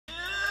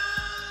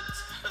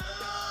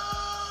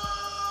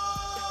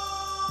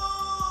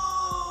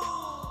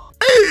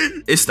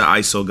It's the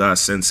ISO God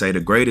Sensei, the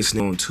greatest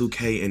nigga on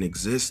 2K in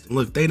existence.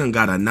 Look, they done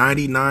got a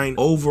 99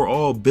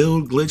 overall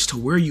build glitch to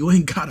where you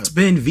ain't gotta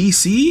spend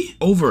VC.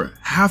 Over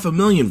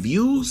 500,000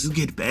 views. You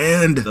get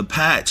banned. The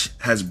patch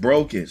has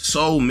broken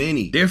so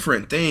many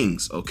different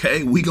things,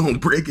 okay? We gonna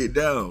break it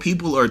down.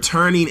 People are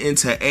turning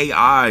into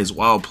AIs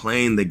while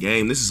playing the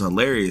game. This is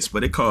hilarious,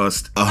 but it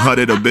cost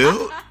 100 a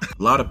build.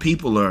 A lot of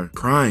people are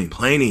crying,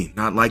 complaining,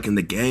 not liking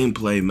the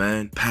gameplay,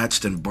 man.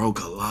 Patched and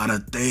broke a lot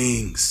of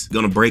things.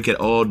 Gonna break it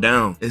all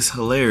down. It's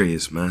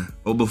hilarious, man.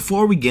 But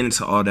before we get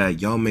into all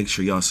that, y'all make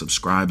sure y'all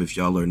subscribe if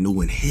y'all are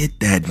new and hit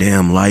that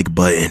damn like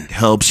button. It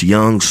helps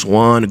young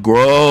Swan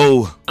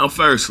grow. Now,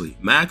 firstly,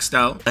 maxed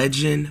out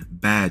legend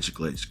badge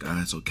glitch,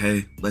 guys,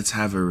 okay? Let's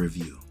have a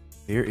review.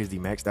 Here is the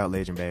maxed out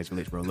legend badge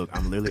glitch, bro. Look,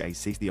 I'm literally a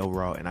 60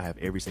 overall, and I have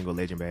every single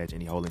legend badge in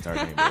the whole entire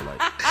game, bro.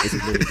 Like, this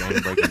is literally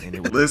game breaking. And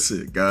it was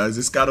Listen, guys,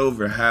 it's got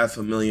over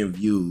 500,000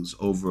 views,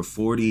 over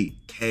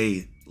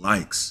 40K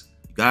likes.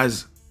 You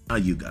guys,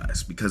 not you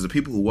guys, because the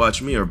people who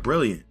watch me are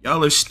brilliant.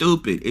 Y'all are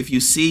stupid. If you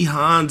see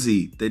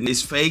Hanzi, then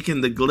it's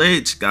faking the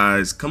glitch,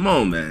 guys. Come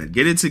on, man.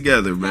 Get it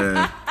together,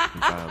 man.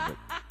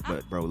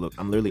 but bro, look,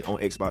 I'm literally on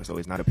Xbox, so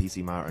it's not a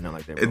PC mod or nothing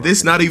like that, bro.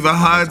 This not even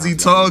Hanzi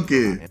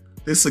talking.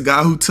 This a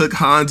guy who took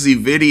Hanzi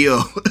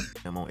video.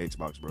 I'm on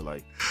Xbox, bro.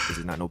 Like, this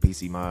is not no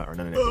PC mod or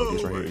none of that, bro.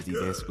 This right here is the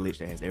best glitch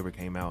that has ever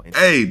came out. And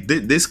hey,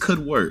 this could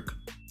work.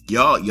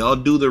 Y'all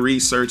do the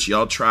research.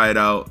 Y'all try it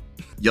out.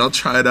 Y'all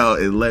try it out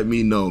and let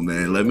me know,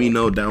 man. Let me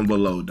know down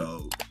below,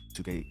 dog.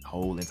 2K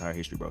whole entire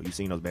history, bro. You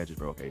seen those badges,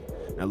 bro? Okay.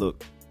 Now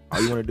look,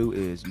 all you want to do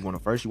is you want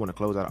to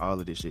close out all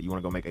of this shit. You want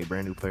to go make a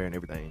brand new player and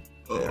everything.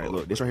 All right,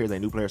 look, this right here is a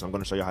new player, so I'm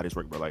going to show you how this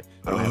works, bro. Like,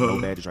 I don't have no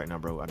badges right now,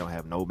 bro. I don't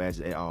have no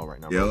badges at all right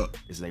now, bro.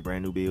 This is a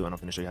brand new build, and I'm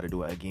going to show you how to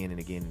do it again and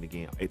again and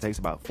again. It takes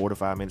about 4 to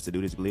 5 minutes to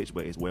do this glitch,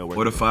 but it's well worth it.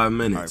 4 to 5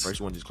 minutes. All right, first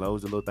you want to just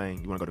close the little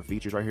thing. You want to go to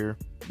features right here.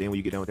 Then when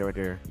you get done with that right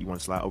there, you want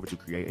to slide over to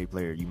create a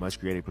player. You must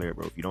create a player,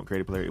 bro. If you don't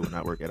create a player, it will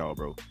not work at all,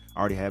 bro. I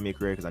already have me a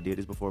career because I did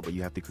this before, but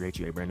you have to create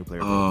you a brand new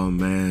player, bro. Oh,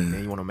 man. And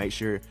then you want to make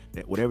sure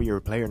that whatever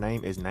your player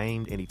name is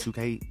named in the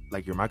 2K,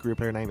 like your My Career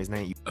player name is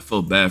named. I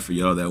feel bad for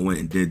y'all that went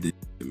and did this,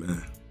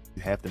 man.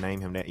 You have to name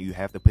him that. You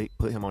have to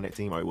put him on that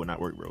team or it will not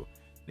work, bro.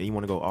 Then you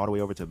want to go all the way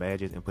over to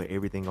badges and put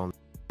everything on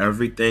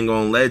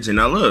legend.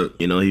 Now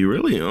look, you know, he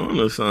really on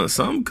or something.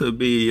 Some could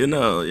be, you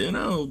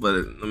know,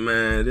 but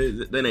man,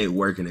 that ain't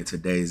working in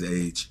today's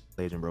age.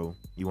 Legend, bro.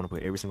 You want to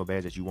put every single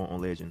badge that you want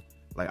on legend.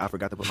 Like, I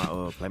forgot to put my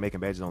playmaking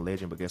badges on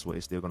legend, but guess what?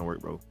 It's still gonna work,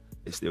 bro.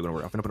 It's still gonna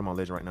work. I'm finna put them on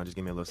legend right now. Just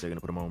give me a little second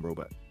to put them on, bro.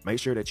 But make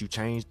sure that you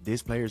change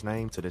this player's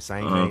name to the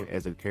same name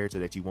as the character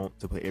that you want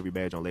to put every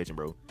badge on legend,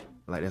 bro.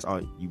 Like, that's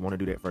all you want to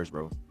do that first,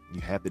 bro.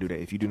 You have to do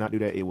that. If you do not do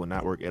that, it will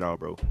not work at all,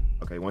 bro.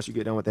 Okay, once you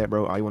get done with that,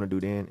 bro, all you want to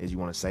do then is you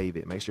want to save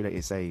it. Make sure that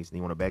it saves. Then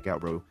you want to back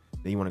out, bro.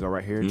 Then you want to go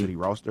right here to the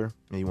roster,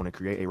 and you want to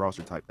create a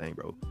roster type thing,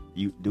 bro.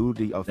 You do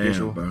the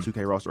official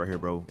 2K roster right here,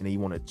 bro. And then you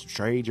want to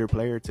trade your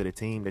player to the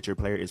team that your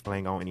player is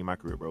playing on in My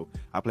Career, bro.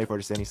 I play for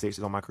the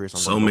 76ers on My Career,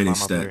 so I'm many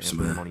steps,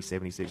 man. I'm on the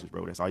 76ers,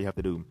 bro. That's all you have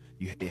to do.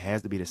 It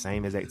has to be the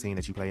same exact team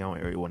that you play on,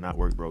 or it will not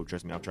work, bro.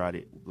 Trust me, I've tried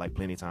it like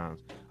plenty of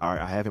times. All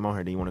right, I have him on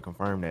here. Then you want to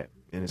confirm that,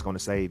 and it's going to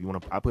save.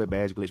 I put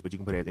badge glitch, but you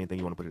can put it as anything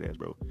you want to put it as,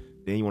 bro.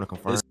 Then you want to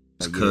confirm.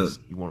 Yes,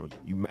 you want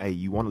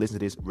to listen to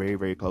this very,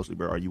 very closely,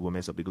 bro, or you will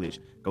mess up the glitch.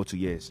 Go to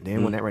yes.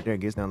 Then when that right there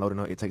gets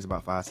downloaded, it takes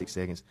about 5-6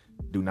 seconds.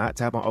 Do not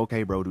tap on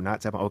OK, bro. Do not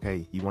tap on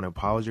OK. You want to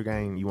pause your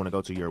game. You want to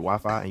go to your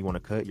Wi-Fi and you want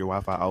to cut your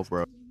Wi-Fi off,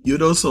 bro. You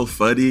know, so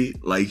funny.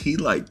 Like, he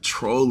like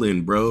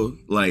trolling, bro.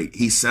 Like,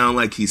 he sound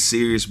like he's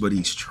serious, but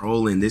he's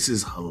trolling. This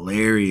is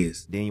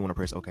hilarious. Then you want to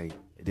press OK.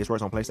 This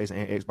works on PlayStation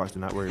and Xbox. Do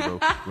not worry, bro. You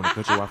want to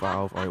cut your Wi-Fi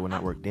off, or it will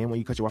not work. Then when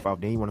you cut your Wi-Fi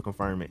off, then you want to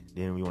confirm it.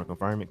 Then you want to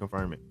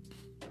confirm it.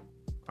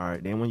 All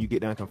right, then when you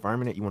get done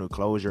confirming it, you want to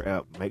close your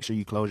app. Make sure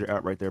you close your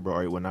app right there, bro,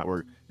 or it will not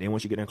work. Then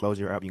once you get done close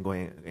your app, you can go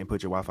ahead and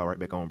put your Wi-Fi right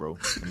back on, bro.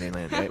 And then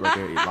that right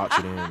there, it locks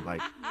it in.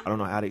 Like, I don't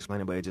know how to explain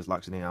it, but it just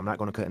locks it in. I'm not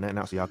going to cut nothing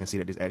out so y'all can see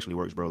that this actually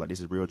works, bro. Like, this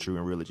is real, true,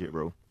 and real legit,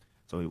 bro.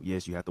 So,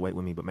 yes, you have to wait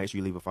with me, but make sure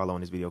you leave a follow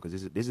on this video because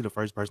this is the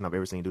first person I've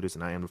ever seen do this,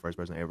 and I am the first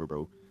person ever,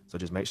 bro. So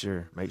just make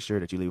sure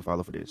that you leave a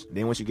follow for this.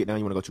 Then once you get done,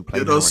 you want to go to play.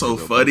 You know, so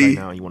funny.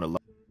 Now, you want to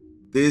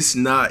this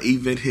not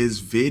even his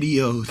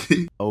video.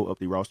 Load up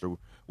the roster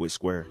with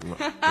Square.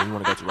 Then you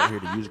want to go to right here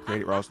to user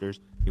created rosters.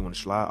 You want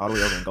to slide all the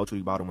way over and go to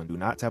the bottom one. Do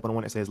not tap on the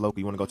one that says local.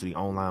 You want to go to the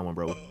online one,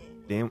 bro.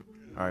 Then,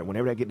 all right,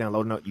 whenever that get done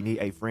loading up, you need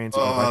a friend to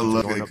invite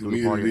you to join up through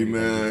the party.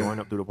 Join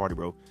up through the party,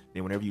 bro.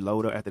 Then whenever you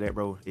load up after that,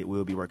 bro, it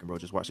will be working, bro.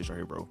 Just watch this right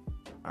here, bro.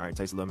 All right, it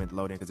takes a little minute to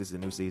load in because this is a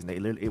new season.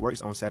 It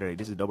works on Saturday.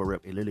 This is double rep.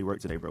 It literally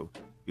worked today, bro.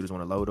 You just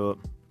want to load up,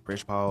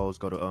 press pause,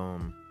 go to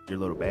your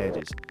little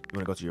badges. You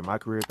want to go to your My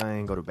Career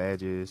thing, go to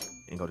badges,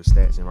 and go to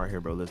stats. And right here,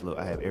 bro, let's look.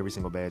 I have every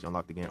single badge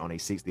unlocked again on a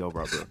 60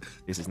 overall, bro.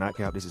 This is not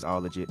cap. This is all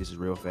legit. This is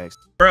real facts.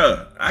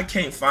 Bruh, I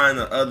can't find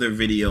the other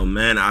video,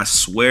 man. I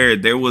swear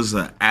there was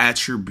an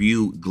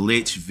attribute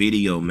glitch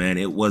video, man.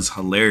 It was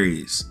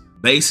hilarious.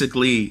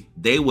 Basically,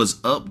 they was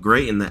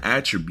upgrading the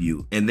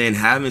attribute and then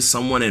having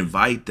someone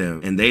invite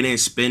them, and they didn't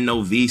spend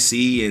no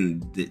VC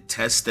and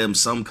test them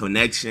some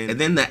connection, and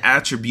then the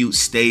attribute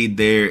stayed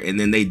there, and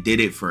then they did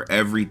it for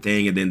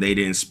everything, and then they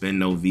didn't spend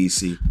no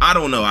VC. I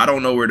don't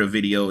know where the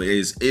video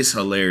is. It's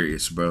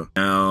hilarious, bro.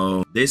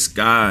 Now this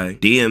guy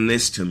DM'd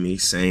this to me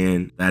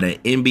saying that an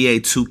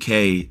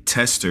NBA2K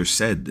tester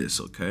said this.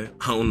 Okay,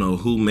 I don't know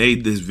who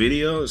made this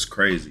video. It's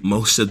crazy.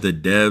 Most of the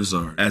devs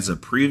are. As a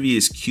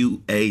previous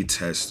QA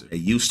tester that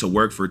used to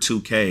work for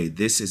 2K,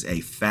 this is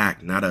a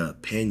fact, not an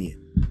opinion.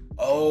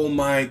 Oh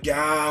my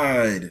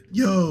God.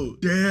 Yo,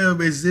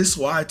 damn, is this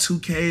why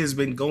 2K has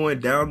been going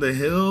down the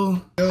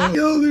hill?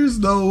 Yo, there's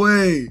no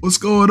way. What's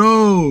going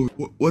on?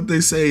 What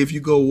they say, if you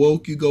go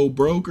woke, you go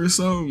broke or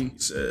something?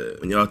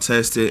 When y'all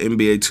tested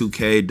NBA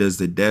 2K, does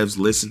the devs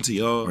listen to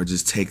y'all or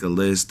just take a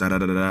list,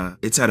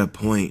 It's at a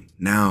point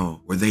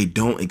now where they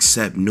don't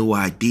accept new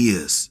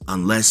ideas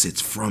unless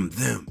it's from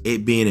them.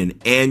 It being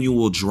an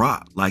annual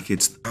drop, like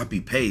it's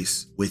copy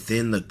paste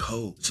within the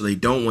code. So they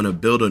don't want to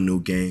build a new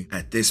game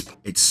at this point.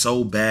 It's so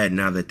bad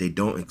now that they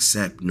don't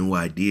accept new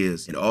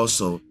ideas. And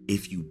also,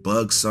 if you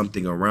bug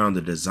something around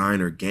the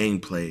design or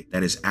gameplay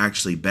that is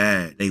actually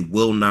bad, they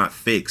will not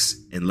fix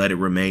and let it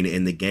remain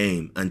in the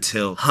game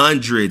until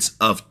hundreds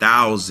of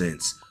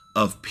thousands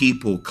of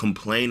people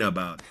complain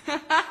about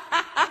it.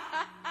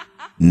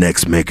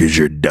 Next makers,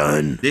 you're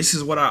done. This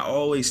is what I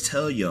always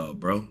tell y'all,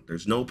 bro.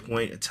 There's no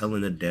point of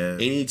telling a dev.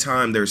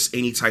 Anytime there's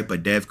any type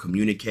of dev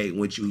communicating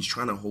with you, he's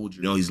trying to hold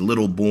you. You know, he's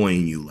little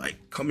boying you like,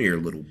 come here,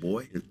 little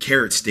boy. The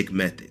carrot stick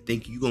method.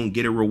 Think you gonna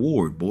get a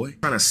reward, boy.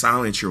 Trying to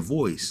silence your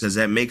voice because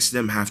that makes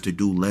them have to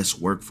do less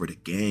work for the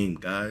game,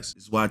 guys.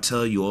 This is why I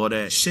tell you all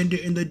that. Send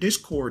it in the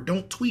Discord.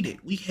 Don't tweet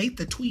it. We hate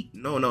the tweet.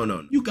 No.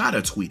 You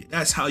gotta tweet it.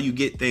 That's how you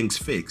get things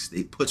fixed.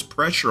 It puts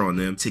pressure on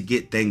them to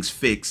get things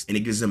fixed, and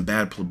it gives them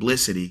bad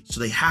publicity, so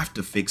they have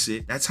to fix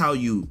it. That's how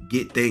you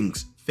get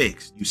things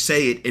fixed. You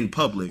say it in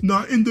public.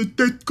 Not in the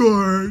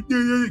Discord.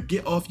 Yeah.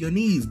 Get off your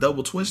knees,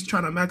 double twist,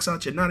 trying to max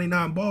out your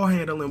 99 ball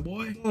handling,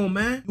 boy. Come on,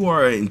 man. You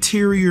are an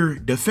interior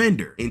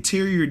defender,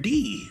 interior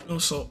D. You know,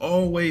 so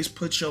always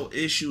put your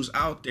issues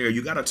out there.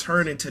 You gotta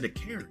turn into the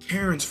Karen.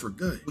 Karen's for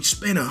good. We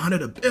spend 100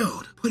 to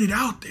build. Put it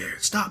out there.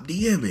 Stop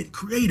DMing.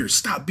 Creators,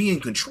 stop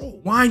being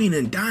controlled. Whining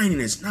and dining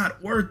is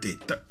not worth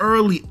it. The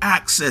early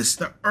access,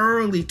 the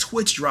early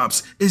Twitch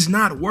drops is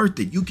not worth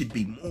it. You could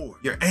be more.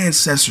 Your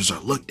ancestors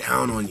are looked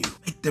down on you.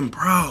 Make them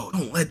proud.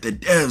 Don't let the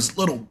devs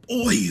little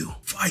boy you.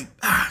 Fight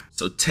back.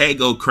 So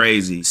Tago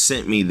Crazy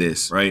sent me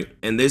this, right?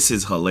 And this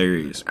is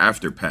hilarious.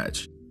 After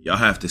patch. Y'all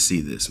have to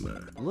see this,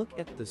 man. Look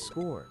at the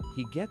score.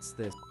 He gets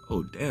this.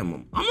 Oh,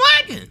 damn. I'm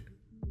lagging.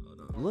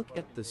 Look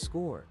at the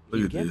score. Look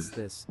he at gets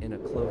this in a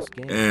close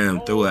game.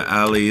 Damn, threw an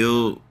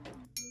alley-oop.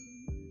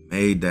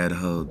 Made that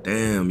hoe.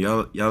 Damn,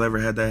 y'all ever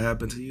had that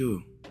happen to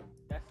you?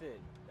 That's it.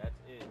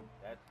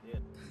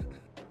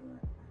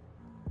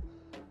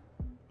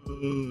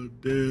 Oh,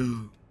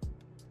 damn.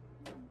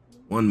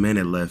 1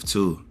 minute left,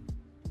 too.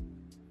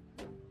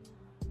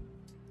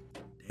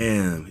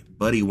 Damn,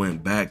 buddy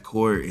went back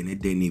court and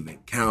it didn't even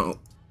count.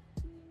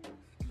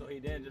 So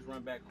he didn't just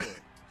run back court.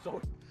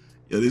 So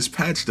yo, this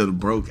patch done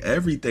broke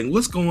everything.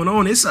 What's going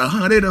on? It's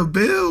 100 a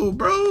bill,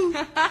 bro.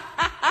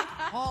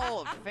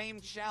 Hall of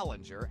Fame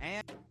challenger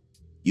and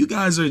You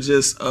guys are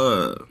just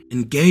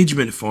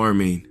engagement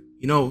farming.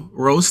 You know,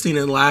 roasting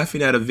and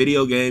laughing at a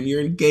video game. You're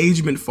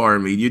engagement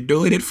farming. You're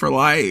doing it for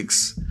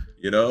likes.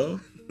 You know?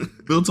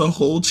 Built a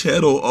whole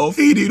channel off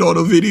hating on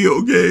a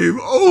video game.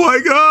 Oh my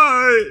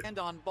god. and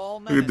on ball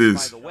Look at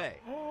minutes, this. by the way.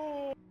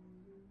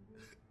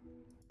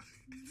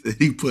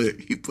 He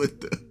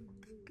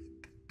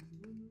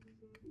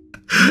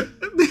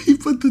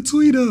put the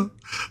tweet up.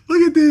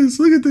 Look at this.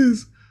 Look at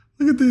this.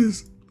 Look at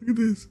this. Look at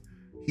this.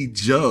 He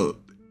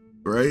jumped,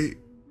 right?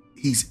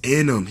 He's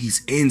in him.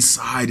 He's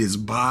inside his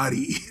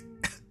body.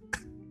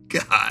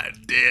 God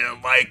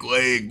damn, Mike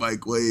Wade,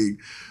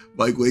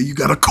 you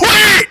gotta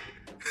quit!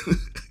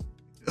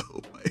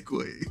 Yo, Mike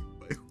Wade,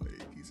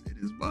 he's in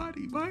his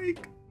body,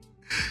 Mike.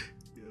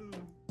 Yo,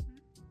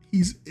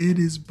 he's in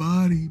his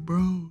body,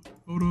 bro.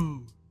 Hold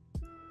on.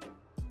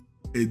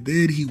 And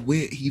then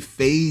he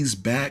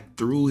phased back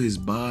through his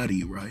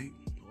body, right?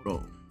 Hold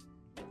on.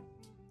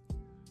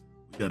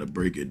 We gotta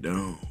break it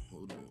down.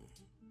 Hold on.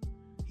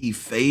 He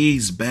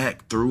phased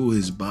back through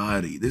his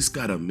body. This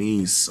gotta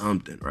mean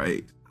something,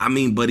 right? I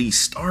mean, but he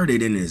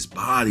started in his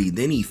body,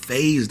 then he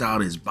phased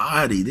out his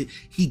body.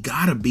 He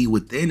gotta be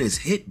within his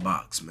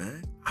hitbox,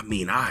 man. I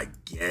mean, I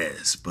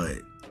guess, but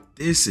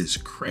this is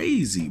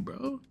crazy,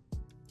 bro.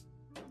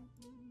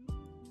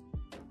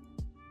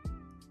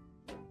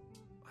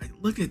 Like,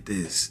 look at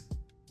this.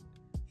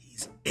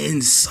 He's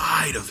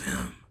inside of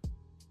him.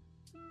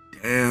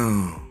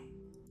 Damn.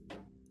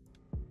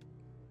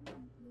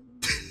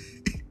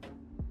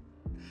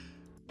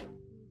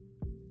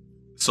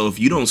 So if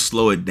you don't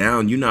slow it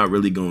down, you're not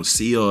really gonna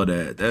see all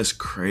that. That's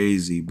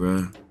crazy,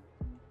 bruh.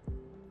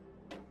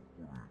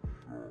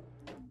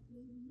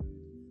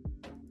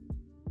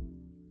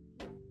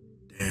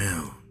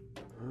 Damn.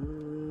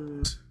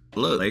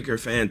 Look, Laker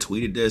fan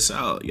tweeted this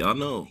out. Y'all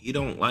know he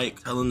don't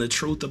like telling the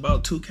truth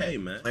about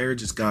 2K, man. Player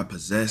just got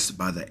possessed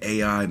by the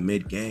AI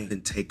mid-game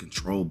and take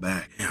control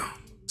back. Damn,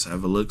 let's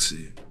have a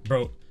look-see.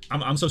 Bro,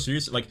 I'm so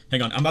serious. Like,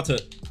 hang on, I'm about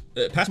to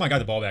pass my guy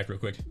the ball back real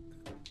quick.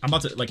 I'm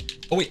about to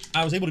like, oh wait,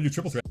 I was able to do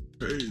triple threat.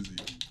 Crazy.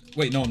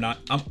 Wait, no, I'm not.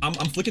 I'm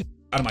flicking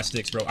out of my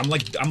sticks, bro. I'm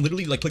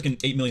literally like clicking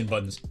 8 million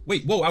buttons.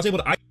 Wait, whoa, I was able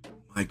to.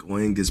 Mike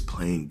Wang is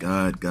playing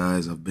God,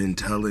 guys. I've been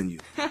telling you.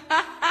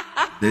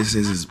 This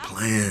is his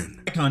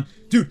plan. Icon,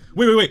 dude.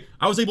 Wait.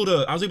 I was able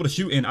to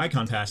shoot an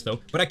icon pass though,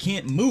 but I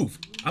can't move.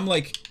 I'm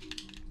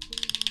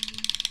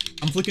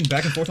flicking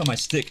back and forth on my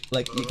stick.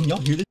 Like, can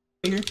y'all hear this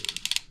right here?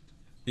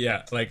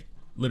 Yeah, like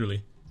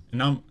literally. And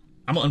now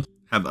I'm gonna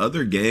have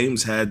other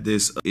games had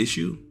this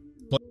issue?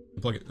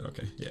 Plug it.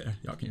 Okay, yeah,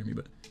 y'all can hear me,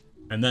 but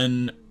and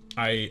then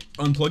I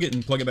unplug it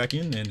and plug it back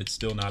in, and it's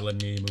still not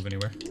letting me move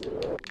anywhere.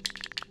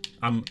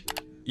 I'm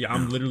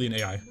literally an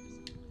AI.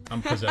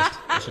 I'm possessed.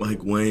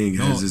 Mike Wang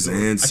has his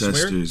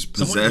ancestors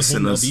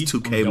possessing us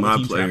 2K my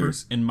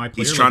players. And my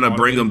player, he's trying to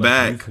bring them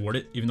back. Toward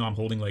it, even though I'm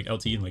holding like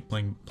LT and like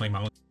playing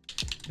my own.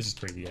 This is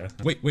crazy, yeah.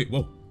 Wait,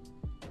 whoa.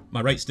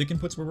 My right stick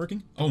inputs were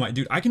working? Oh my,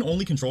 dude, I can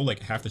only control like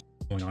half the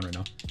going on right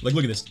now. Like,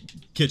 look at this.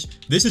 Kitch,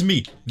 this is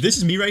me. This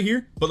is me right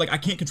here, but like I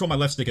can't control my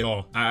left stick at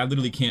all. I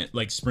literally can't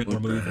like sprint or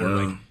move or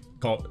like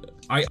call.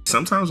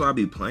 Sometimes I'll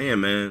be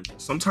playing, man.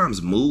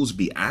 Sometimes moves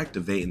be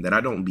activating that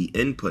I don't be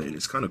inputting.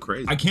 It's kind of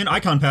crazy. I can't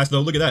icon pass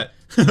though. Look at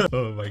that.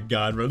 Oh my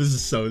god, bro. This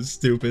is so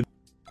stupid.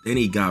 Then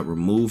he got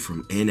removed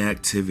from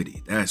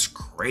inactivity. That's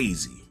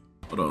crazy.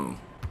 Hold on.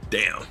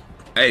 Damn.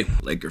 Hey,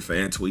 Laker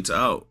fan tweets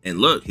out. And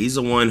look, he's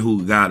the one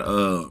who got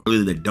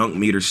really the dunk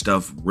meter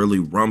stuff really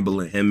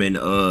rumbling. Him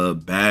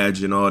and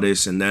Badge and all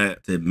this and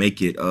that to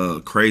make it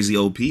crazy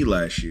OP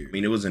last year. I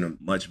mean, it was in a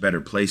much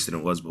better place than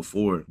it was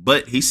before.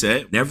 But he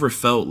said, never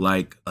felt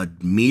like a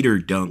meter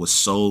dunk was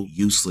so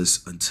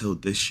useless until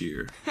this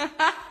year.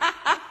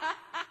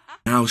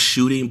 Now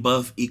shooting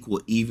buff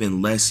equal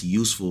even less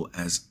useful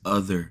as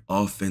other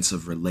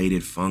offensive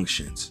related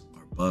functions.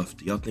 Buff.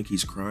 Do y'all think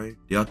he's crying?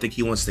 Do y'all think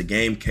he wants the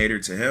game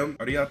catered to him?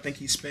 Or do y'all think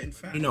he's spitting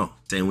fat? You know,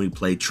 saying we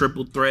played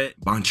triple threat,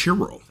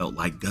 Bonchiro felt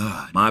like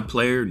God. My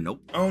player,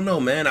 nope. I don't know,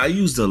 man. I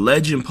used the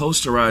legend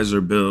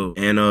posterizer build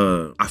and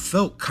I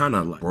felt kind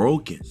of like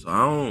broken. So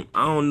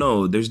I don't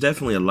know. There's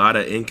definitely a lot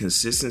of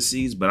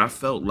inconsistencies, but I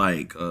felt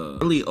like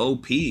really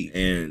OP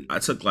and I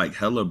took like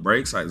hella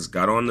breaks. I just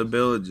got on the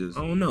build, just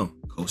I don't know.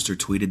 Coaster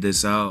tweeted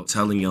this out,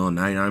 telling y'all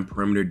 99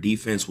 perimeter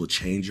defense will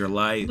change your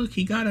life. Look,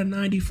 he got a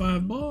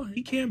 95 ball.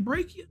 He can't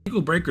break it.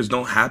 Ankle breakers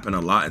don't happen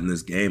a lot in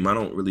this game. I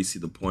don't really see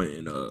the point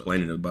in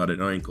complaining about it.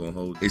 I ain't gonna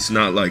hold it. It's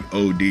not like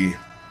OD.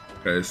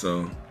 Okay,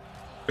 so.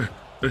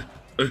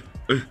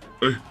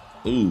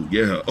 Oh,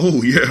 yeah.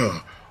 Oh,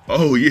 yeah.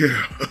 Oh,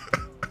 yeah.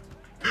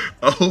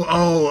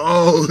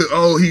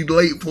 Oh, he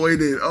late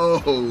pointed.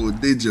 Oh,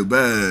 did you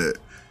bad.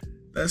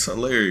 That's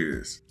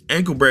hilarious.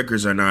 Ankle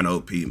breakers are not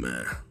OP,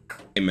 man.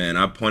 Hey man,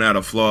 I point out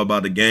a flaw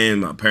about the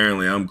game.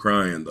 Apparently I'm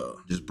crying though.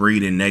 Just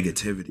breeding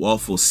negativity.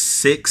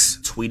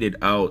 Waffle6 tweeted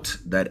out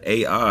that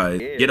AI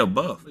get a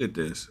buff. Look at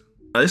this.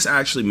 Now, this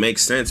actually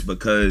makes sense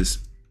because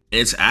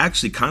it's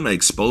actually kind of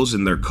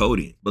exposing their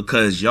coding,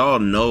 because y'all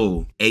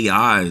know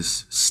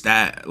AI's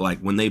stat, like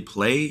when they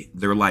play,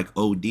 they're like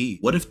OD.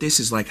 What if this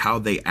is like how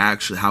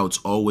it's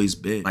always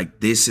been? Like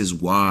this is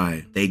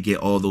why they get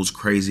all those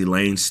crazy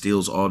lane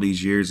steals all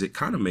these years. It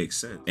kind of makes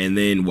sense. And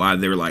then why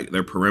they're like,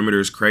 their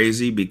perimeter is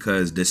crazy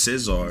because the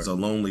Scissor is a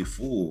lonely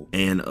fool.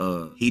 And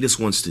he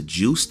just wants to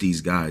juice these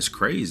guys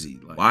crazy.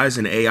 Like, why is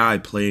an AI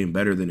playing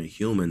better than a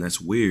human?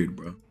 That's weird,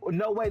 bro.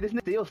 No way, this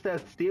still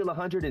says steal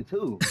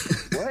 102.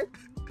 What?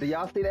 Do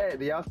y'all see that?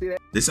 Do y'all see that?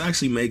 This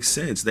actually makes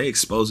sense. They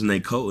exposing they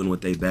coding with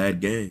their bad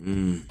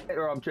game.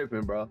 Or I'm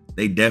tripping, bro.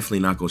 They definitely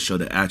not gonna show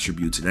the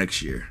attributes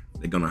next year.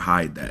 They're gonna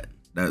hide that.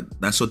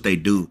 That's what they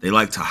do. They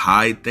like to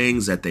hide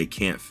things that they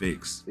can't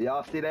fix. Do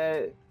y'all see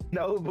that?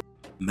 No.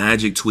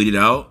 Magic tweeted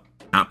out,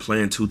 not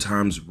playing 2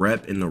 times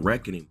rep in the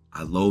reckoning.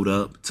 I load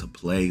up to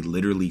play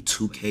literally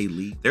 2K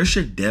League. There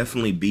should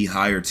definitely be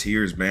higher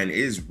tiers, man. It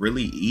is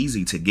really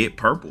easy to get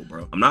purple,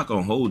 bro. I'm not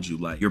gonna hold you.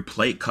 Like, your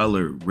plate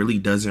color really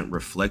doesn't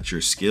reflect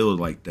your skill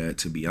like that,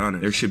 to be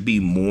honest. There should be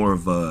more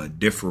of a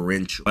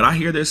differential. But I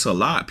hear this a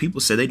lot.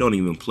 People say they don't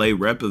even play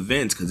rep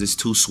events because it's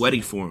too sweaty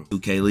for them.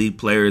 2K League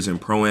players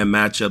and Pro-Am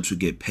matchups who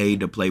get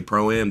paid to play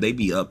Pro-Am, they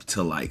be up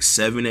till like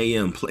 7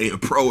 a.m. playing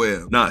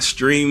Pro-Am. Not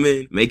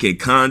streaming, making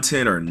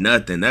content or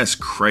nothing. That's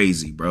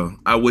crazy, bro.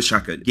 I wish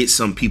I could get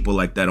some people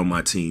like that on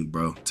my team,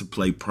 bro, to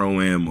play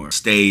Pro-Am or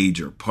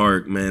stage or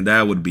park, man.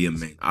 That would be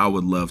amazing. I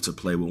would love to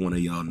play with one of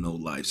y'all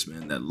no-lifes,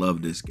 man, that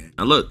love this game.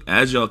 Now look,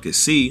 as y'all can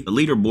see, the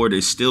leaderboard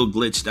is still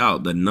glitched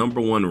out. The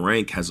 #1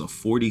 rank has a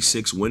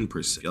 46 win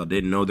percent. Y'all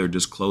didn't know they're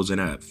just closing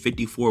at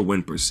 54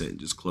 win percent,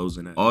 just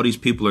closing at. All these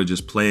people are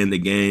just playing the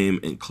game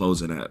and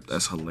closing at.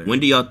 That's hilarious.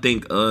 When do y'all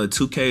think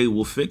 2K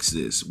will fix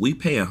this? We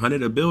pay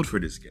 100 a build for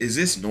this game. Is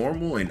this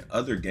normal in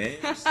other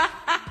games?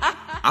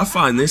 I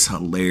find this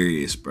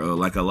hilarious, bro.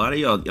 Like a lot of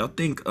y'all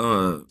think,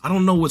 I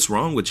don't know what's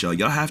wrong with y'all.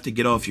 Y'all have to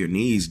get off your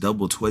knees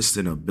double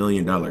twisting a $1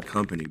 billion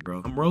company,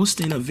 bro. I'm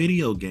roasting a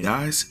video game.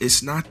 Guys,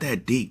 it's not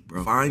that deep,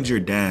 bro. Find your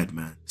dad,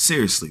 man.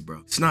 Seriously, bro.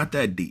 It's not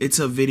that deep. It's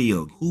a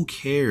video. Who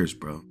cares,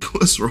 bro?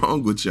 What's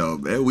wrong with y'all,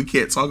 man? We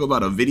can't talk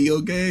about a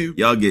video game?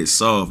 Y'all get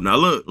soft. Now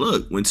look,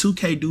 when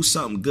 2K do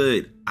something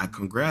good, I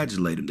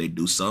congratulate them. They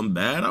do something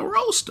bad, I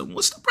roast them.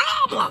 What's the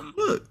problem?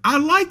 Look, I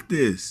like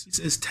this. It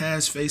says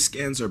Taz face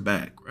scans are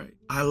back, right?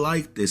 I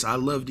like this. I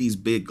love these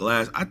big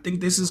glass. I think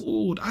this is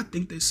cool. I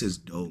think this is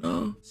dope.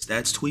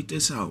 Stats tweet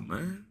this out,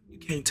 man. You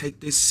can't take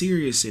this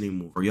serious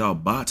anymore. Are y'all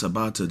bots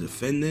about to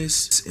defend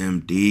this? It's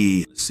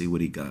MD. Let's see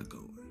what he got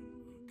going.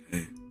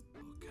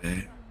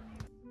 Okay.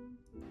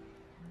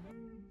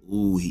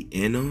 Ooh, he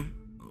in him.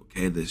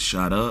 Okay, this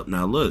shot up.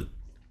 Now look.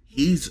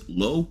 He's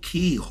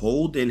low-key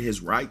holding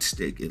his right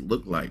stick, it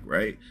looked like,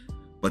 right?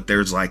 But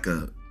there's like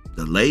a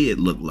delay, it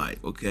looked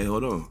like. Okay,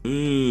 hold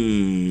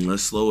on.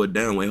 Let's slow it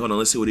down. Wait, hold on.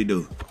 Let's see what he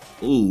do.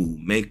 Ooh,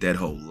 make that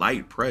whole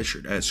light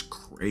pressure. That's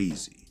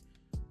crazy.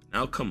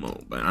 Now, come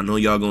on. But I know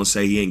y'all gonna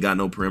say he ain't got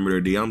no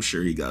perimeter D. I'm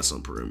sure he got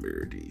some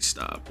perimeter D.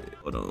 Stop it.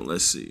 Hold on.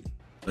 Let's see.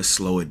 Let's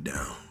slow it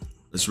down.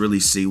 Let's really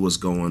see what's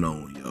going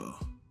on, y'all.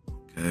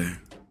 Okay.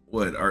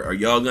 What, are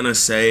y'all gonna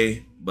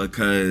say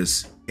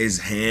because his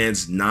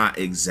hand's not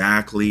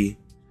exactly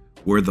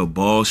where the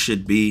ball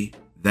should be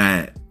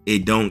that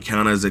it don't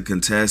count as a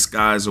contest,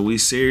 guys? Are we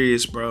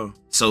serious, bro?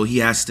 So he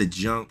has to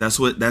jump.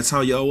 That's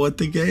how y'all want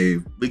the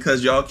game?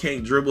 Because y'all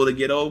can't dribble to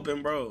get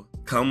open, bro?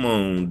 Come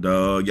on,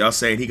 dog. Y'all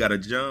saying he gotta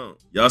jump.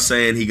 Y'all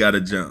saying he gotta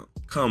jump.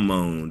 Come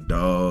on,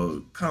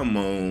 dog. Come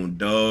on,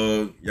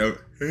 dog. Yo,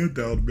 hand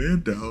down,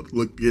 man down.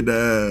 Look at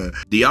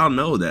that. Do y'all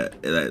know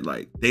that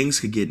like things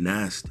could get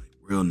nasty,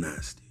 real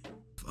nasty?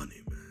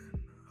 Funny,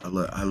 man. I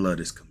love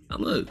this community. Now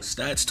look,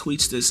 Stats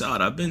tweets this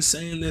out. I've been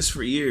saying this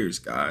for years,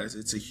 guys.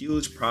 It's a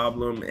huge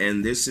problem,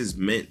 and this is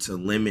meant to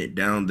limit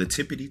down the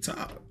tippity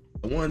top.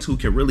 The ones who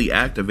can really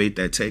activate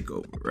that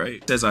takeover, right?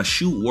 It says I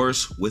shoot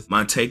worse with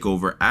my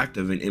takeover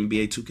active in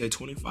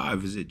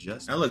NBA2K25. Is it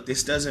just? Now look,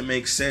 this doesn't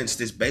make sense.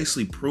 This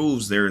basically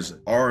proves there's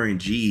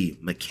RNG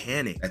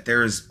mechanic, that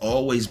there's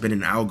always been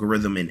an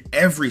algorithm in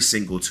every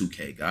single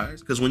 2K,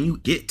 guys. Because when you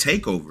get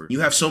takeover,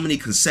 you have so many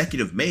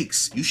consecutive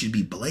makes, you should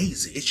be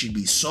blazing. It should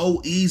be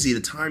so easy to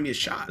time your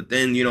shot. But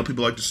then, you know,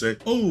 people like to say,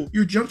 oh,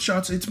 your jump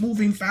shots, it's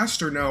moving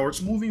faster now, or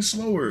it's moving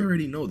slower. We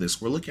already know this.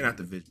 We're looking at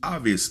the video.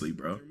 Obviously,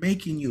 bro. They're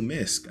making you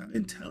miss, guys. I've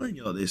been telling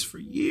y'all this for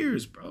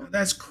years, bro.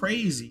 That's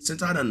crazy.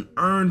 Since I done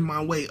earned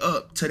my way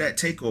up to that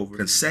takeover,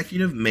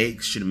 consecutive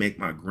makes should make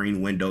my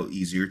green window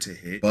easier to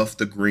hit. Buff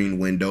the green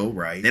window,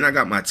 right? Then I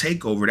got my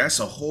takeover. That's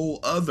a whole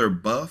other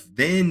buff.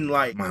 Then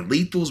like my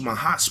lethals, my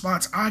hot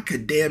spots, I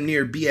could damn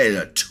near be at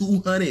a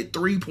 200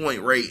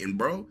 3-point rating,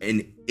 bro.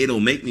 And it'll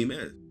make me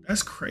miss.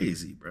 That's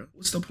crazy, bro.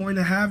 What's the point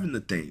of having the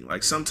thing?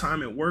 Like,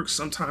 sometime it works,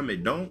 sometime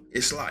it don't.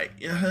 It's like,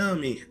 you know what I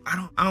mean?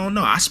 I don't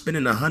know. I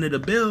spending 100 a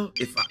bill.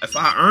 If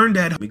I earn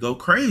that, we go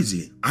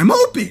crazy. I'm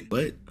open.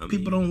 But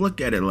people don't look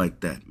at it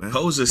like that, man.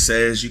 Hoser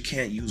says you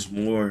can't use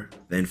more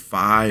than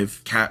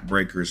 5 cap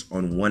breakers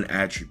on one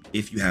attribute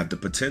if you have the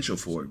potential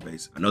for it,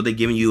 basically. I know they're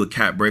giving you a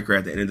cap breaker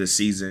at the end of the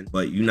season,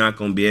 but you're not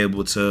gonna be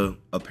able to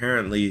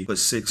apparently put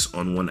 6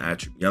 on one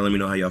attribute. Y'all let me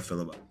know how y'all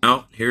feel about it.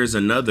 Now, here's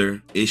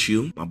another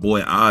issue. My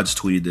boy Odds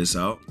tweeted this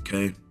out,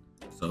 okay?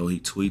 So he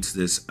tweets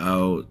this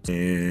out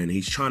and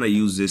he's trying to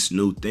use this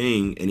new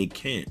thing and he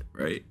can't,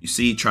 right? You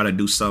see, he tried to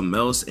do something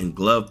else and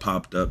glove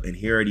popped up and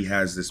he already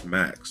has this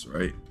max,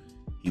 right?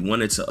 He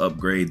wanted to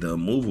upgrade the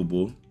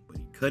immovable, but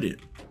he couldn't.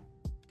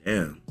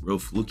 Damn, real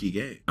fluky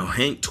game. Now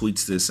Hank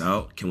tweets this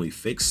out. Can we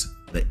fix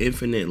the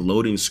infinite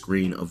loading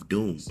screen of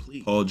Doom?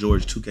 Please. Paul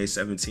George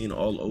 2K17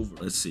 all over.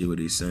 Let's see what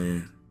he's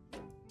saying.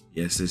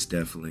 Yes, this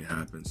definitely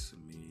happens to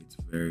me. It's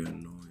very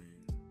annoying.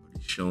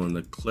 But he's showing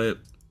the clip.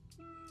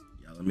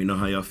 Y'all let me know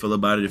how y'all feel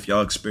about it if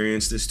y'all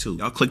experience this too.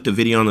 Y'all click the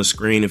video on the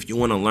screen if you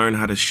want to learn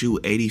how to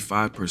shoot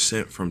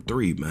 85% from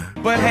 3, man.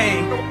 But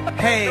hey,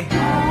 here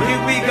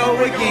we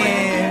go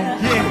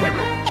again.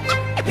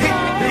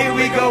 Yeah. Here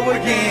we go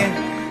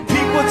again.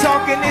 People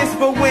talking this,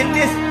 but when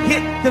this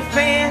hit the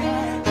fan,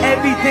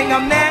 everything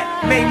I'm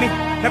at made me.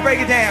 Now break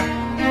it down.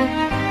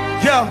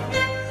 Yo,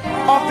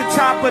 off the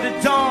top of the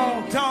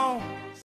dome.